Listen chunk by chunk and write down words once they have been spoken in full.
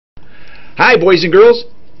Hi, boys and girls.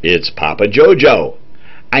 It's Papa Jojo.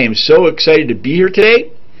 I am so excited to be here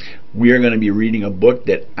today. We are going to be reading a book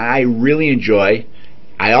that I really enjoy.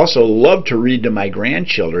 I also love to read to my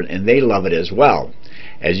grandchildren, and they love it as well.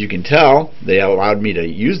 As you can tell, they allowed me to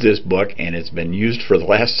use this book, and it's been used for the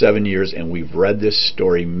last 7 years, and we've read this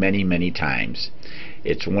story many, many times.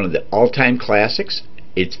 It's one of the all-time classics.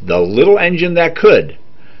 It's The Little Engine That Could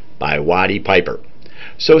by Watty Piper.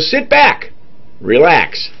 So sit back,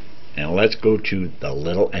 relax, and let's go to The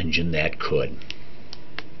Little Engine That Could.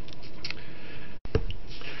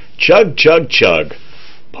 Chug, chug, chug,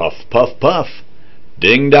 puff, puff, puff,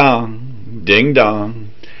 ding dong, ding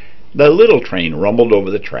dong. The little train rumbled over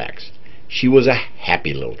the tracks. She was a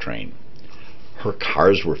happy little train. Her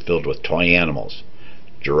cars were filled with toy animals,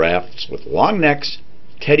 giraffes with long necks,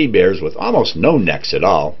 teddy bears with almost no necks at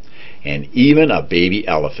all, and even a baby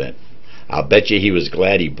elephant. I'll bet you he was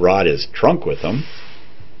glad he brought his trunk with him.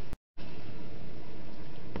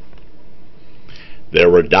 There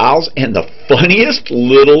were dolls and the funniest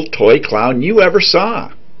little toy clown you ever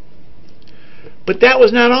saw. But that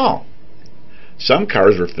was not all. Some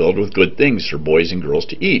cars were filled with good things for boys and girls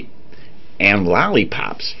to eat, and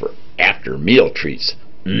lollipops for after-meal treats.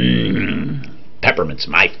 Peppermint's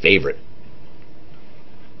my favorite.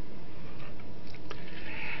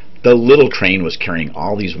 The little train was carrying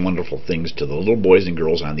all these wonderful things to the little boys and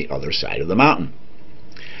girls on the other side of the mountain.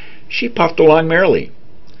 She puffed along merrily.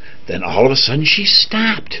 Then all of a sudden she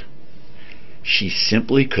stopped. She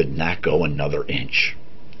simply could not go another inch.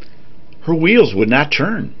 Her wheels would not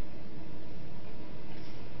turn.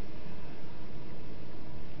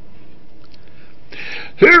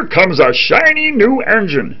 "Here comes a shiny new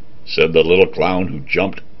engine," said the little clown who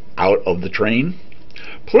jumped out of the train.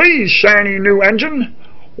 "Please, shiny new engine,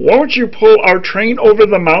 won't you pull our train over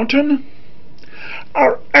the mountain?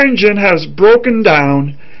 Our engine has broken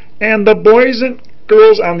down, and the boys and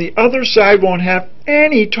girls on the other side won't have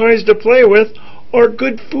any toys to play with or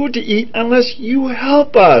good food to eat unless you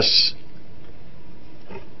help us."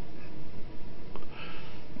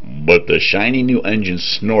 But the shiny new engine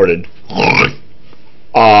snorted.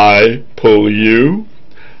 "I pull you?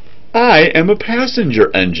 I am a passenger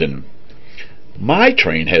engine. My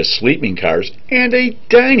train has sleeping cars and a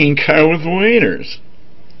dining car with waiters.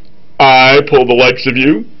 I pull the likes of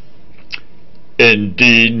you?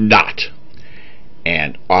 Indeed not."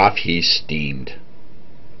 And off he steamed.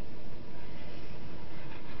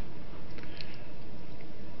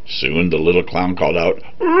 Soon the little clown called out,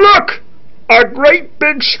 "Look! A great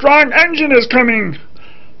big strong engine is coming!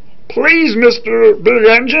 Please, Mr. Big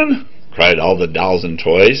Engine," cried all the dolls and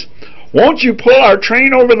toys, "won't you pull our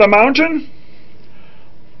train over the mountain?"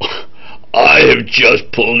 "I have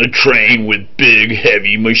just pulled a train with big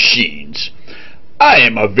heavy machines. I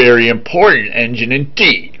am a very important engine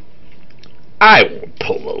indeed. I won't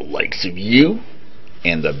pull the likes of you."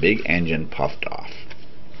 And the big engine puffed off.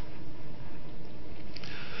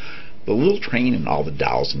 The little train and all the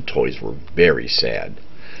dolls and toys were very sad.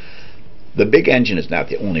 "The big engine is not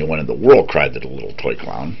the only one in the world," cried the little toy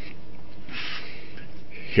clown.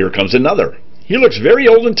 "Here comes another. He looks very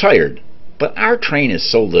old and tired, but our train is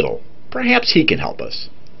so little. Perhaps he can help us."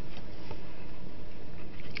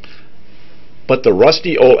 But the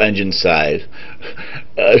rusty old engine sighed.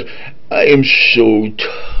 I am so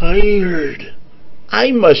tired.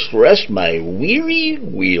 I must rest my weary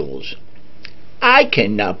wheels. I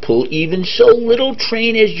cannot pull even so little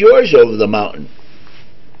train as yours over the mountain.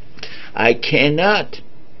 I cannot.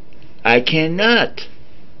 I cannot.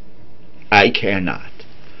 I cannot."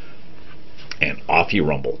 And off he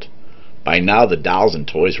rumbled. By now the dolls and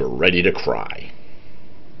toys were ready to cry.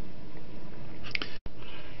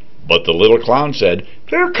 But the little clown said,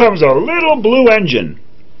 "Here comes a little blue engine.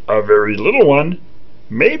 A very little one.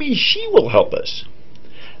 Maybe she will help us."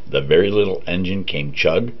 The very little engine came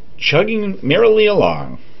chugging merrily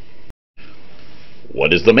along.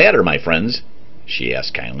 "What is the matter, my friends?" she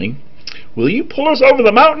asked kindly. "Will you pull us over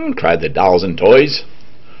the mountain?" cried the dolls and toys.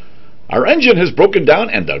 "Our engine has broken down,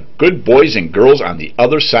 and the good boys and girls on the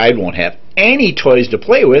other side won't have any toys to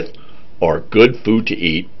play with or good food to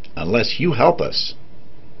eat unless you help us."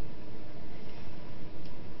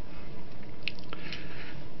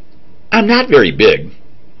 "I'm not very big.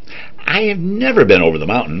 I have never been over the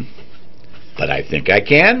mountain. But I think I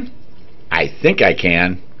can. I think I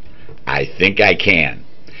can. I think I can."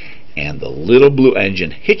 And the little blue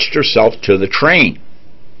engine hitched herself to the train.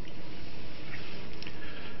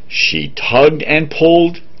 She tugged and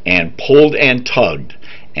pulled and pulled and tugged,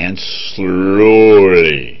 and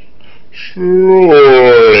slowly,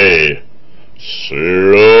 slowly,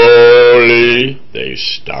 slowly they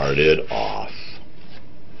started off.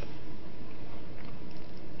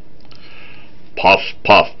 Puff,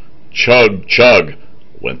 puff, chug, chug,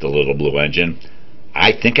 went the little blue engine.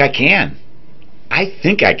 I think I can. I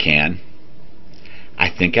think I can. I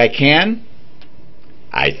think I can.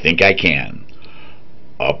 I think I can.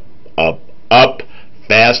 Up, up, up,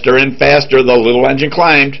 faster and faster the little engine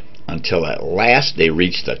climbed, until at last they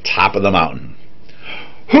reached the top of the mountain.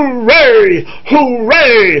 Hooray!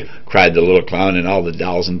 Hooray! Cried the little clown and all the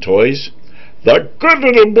dolls and toys. The good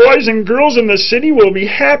little boys and girls in the city will be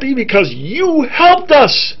happy because you helped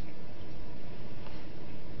us.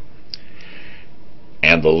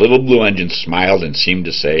 And the little blue engine smiled and seemed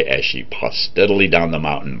to say as she puffed steadily down the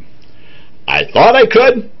mountain, I thought I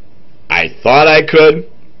could. I thought I could.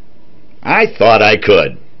 I thought I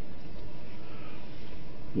could.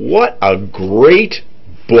 What a great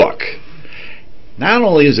book. Not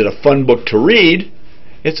only is it a fun book to read,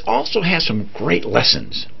 it also has some great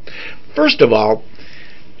lessons. First of all,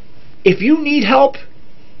 if you need help,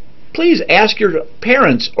 please ask your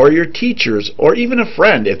parents or your teachers or even a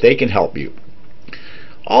friend if they can help you.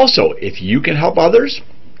 Also, if you can help others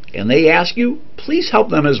and they ask you, please help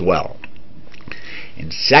them as well.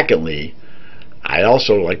 And secondly, I'd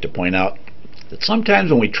also like to point out that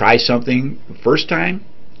sometimes when we try something the first time,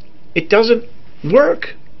 it doesn't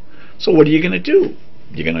work. So what are you going to do?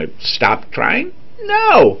 You're going to stop trying?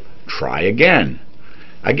 No! Try again.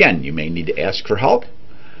 Again, you may need to ask for help,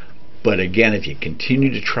 but again, if you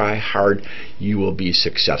continue to try hard, you will be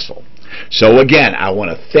successful. So again, I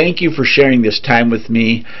want to thank you for sharing this time with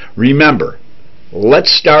me. Remember,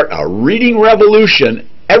 let's start a reading revolution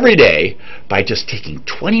every day by just taking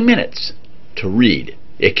 20 minutes to read.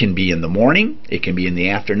 It can be in the morning, it can be in the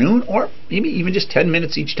afternoon, or maybe even just 10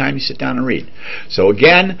 minutes each time you sit down and read. So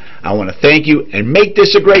again, I want to thank you and make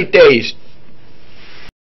this a great day.